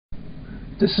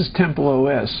This is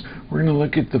TempleOS. We're going to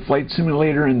look at the flight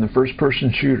simulator and the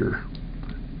first-person shooter.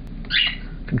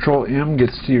 Control M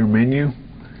gets to your menu.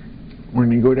 We're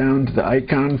going to go down to the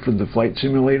icon for the flight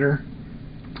simulator.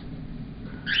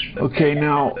 Okay,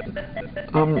 now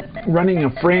I'm running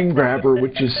a frame grabber,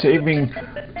 which is saving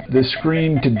the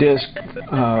screen to disk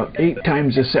 8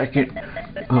 times a second.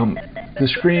 The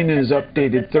screen is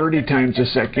updated 30 times a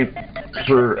second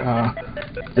for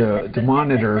the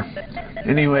monitor.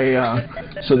 Anyway,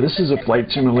 so this is a flight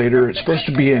simulator. It's supposed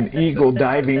to be an eagle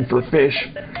diving for fish.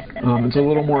 It's a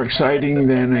little more exciting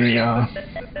than a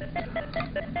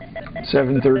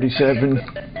 737.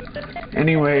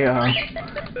 Anyway,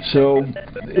 so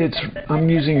I'm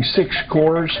using 6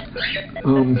 cores.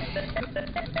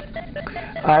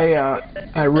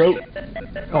 I wrote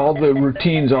all the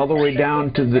routines all the way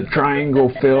down to the triangle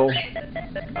fill.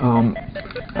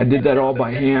 I did that all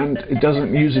by hand. It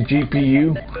doesn't use a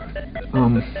GPU.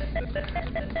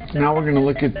 Now we're going to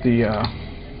look at the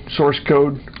source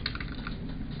code.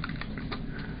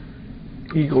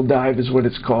 Eagle Dive is what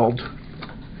it's called.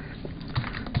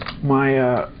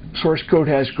 My source code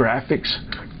has graphics,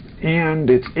 and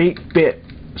it's 8-bit.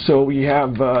 So we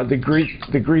have the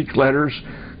Greek letters.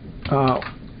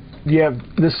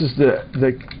 This is the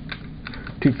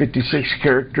 256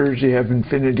 characters. You have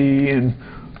infinity and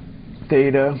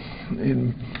theta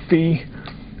and phi.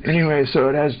 Anyway, so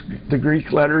it has the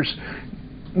Greek letters.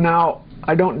 Now,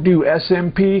 I don't do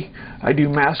SMP. I do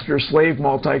master-slave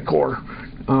multi-core,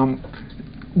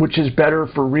 which is better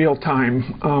for real time.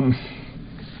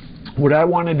 What I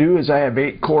want to do is I have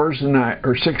 8 cores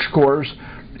or 6 cores,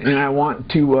 and I want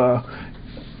to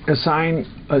assign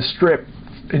a strip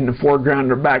in the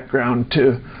foreground or background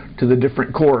to the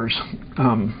different cores.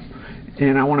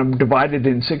 And I want to divide it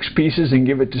in 6 pieces and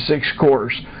give it to 6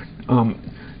 cores.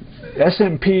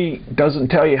 SMP doesn't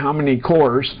tell you how many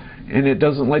cores, and it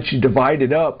doesn't let you divide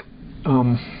it up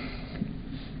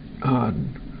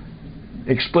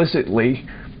explicitly.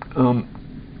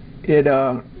 It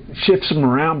shifts them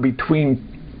around between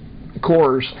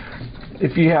cores.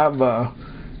 If you have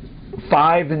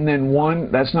 5 and then 1,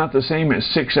 that's not the same as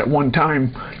 6 at one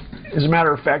time. As a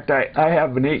matter of fact, I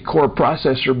have an 8-core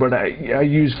processor, but I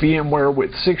use VMware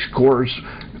with 6 cores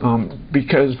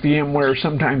because VMware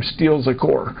sometimes steals a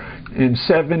core. And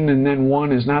 7 and then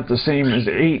 1 is not the same as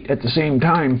 8 at the same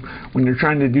time when you're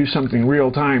trying to do something real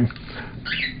time.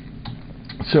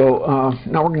 So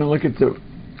now we're going to look at the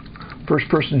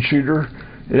first-person shooter.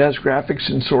 It has graphics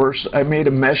and source. I made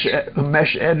a mesh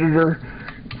editor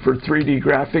for 3D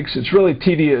graphics. It's really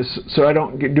tedious, so I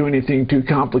don't do anything too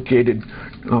complicated.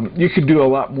 You could do a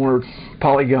lot more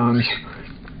polygons.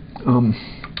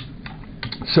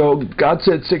 So God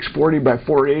said 640 by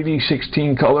 480,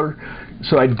 16 color.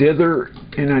 So I dither,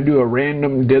 and I do a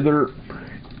random dither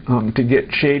to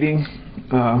get shading.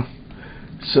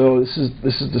 So this is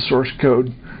the source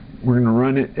code. We're going to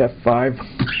run it F5.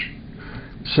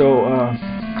 So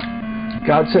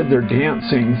God said they're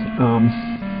dancing.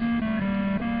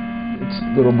 It's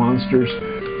little monsters.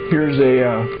 Here's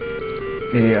a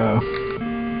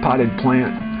potted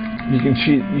plant. You can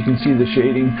see the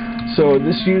shading. So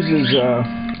this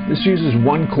uses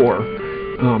 1 core.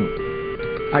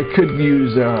 I could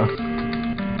use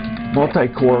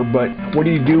multi-core, but what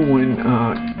do you do when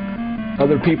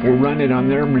other people run it on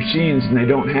their machines and they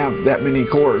don't have that many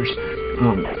cores?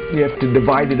 You have to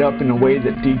divide it up in a way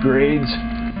that degrades.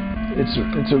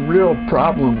 It's a real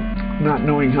problem not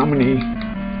knowing how many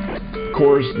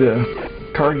cores the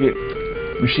target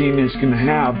machine is going to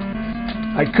have.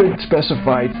 I could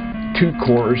specify 2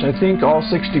 cores. I think all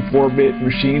 64-bit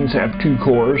machines have 2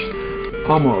 cores,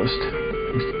 almost.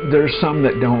 There's some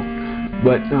that don't,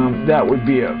 but that would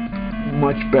be a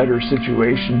much better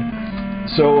situation.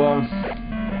 So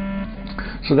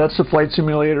that's the flight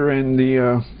simulator and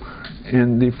the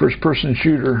first-person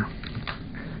shooter.